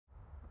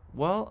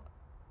Well,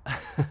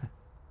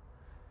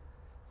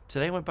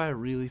 today went by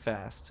really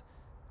fast.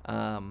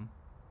 Um,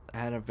 I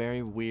had a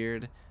very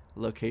weird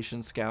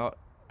location scout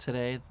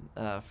today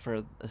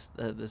for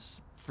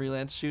this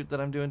freelance shoot that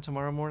I'm doing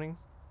tomorrow morning,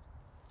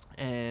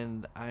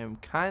 and I'm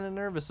kind of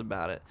nervous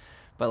about it,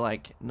 but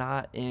like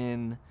not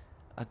in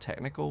a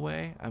technical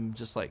way. I'm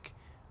just like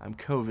I'm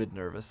COVID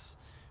nervous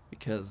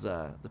because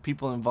the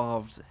people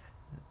involved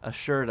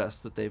assured us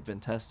that they've been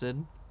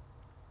tested,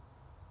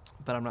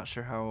 but I'm not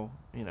sure how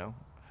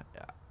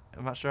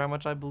I'm not sure how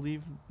much I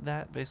believe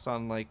that based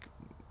on like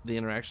the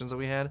interactions that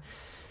we had.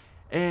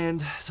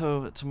 And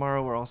so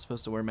tomorrow we're all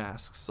supposed to wear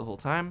masks the whole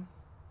time.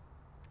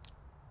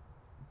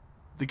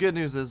 The good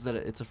news is that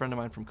it's a friend of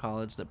mine from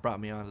college that brought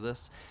me onto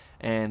this,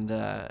 and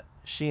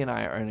she and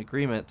I are in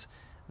agreement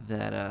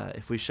that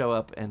if we show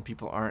up and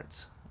people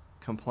aren't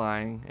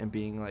complying and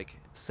being like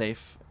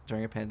safe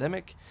during a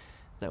pandemic,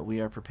 that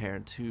we are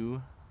prepared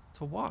to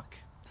walk.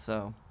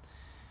 So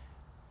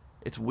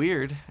it's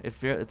weird.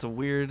 It's a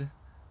weird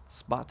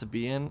spot to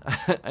be in,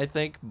 I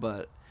think,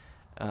 but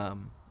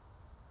um,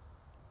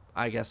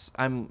 I guess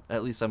I'm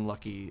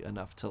lucky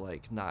enough to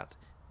like not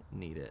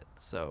need it.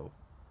 So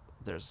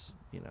there's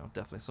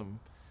definitely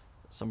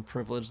some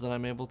privilege that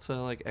I'm able to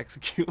like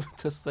execute with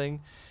this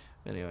thing.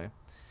 Anyway,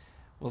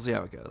 we'll see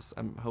how it goes.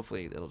 I'm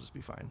hopefully it'll just be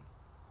fine.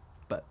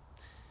 But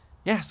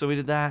yeah, so we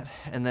did that,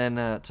 and then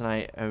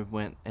tonight I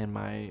went and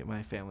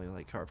my family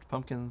like carved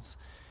pumpkins,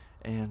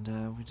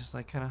 and we just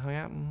like kind of hung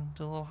out and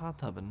did a little hot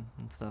tubbing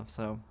and stuff.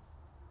 So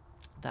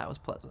that was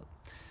pleasant.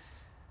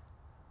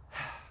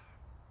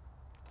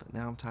 But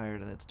now I'm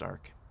tired and it's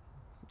dark,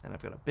 and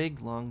I've got a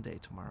big long day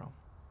tomorrow.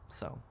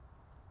 So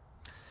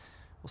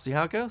we'll see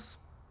how it goes.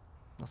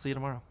 I'll see you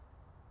tomorrow.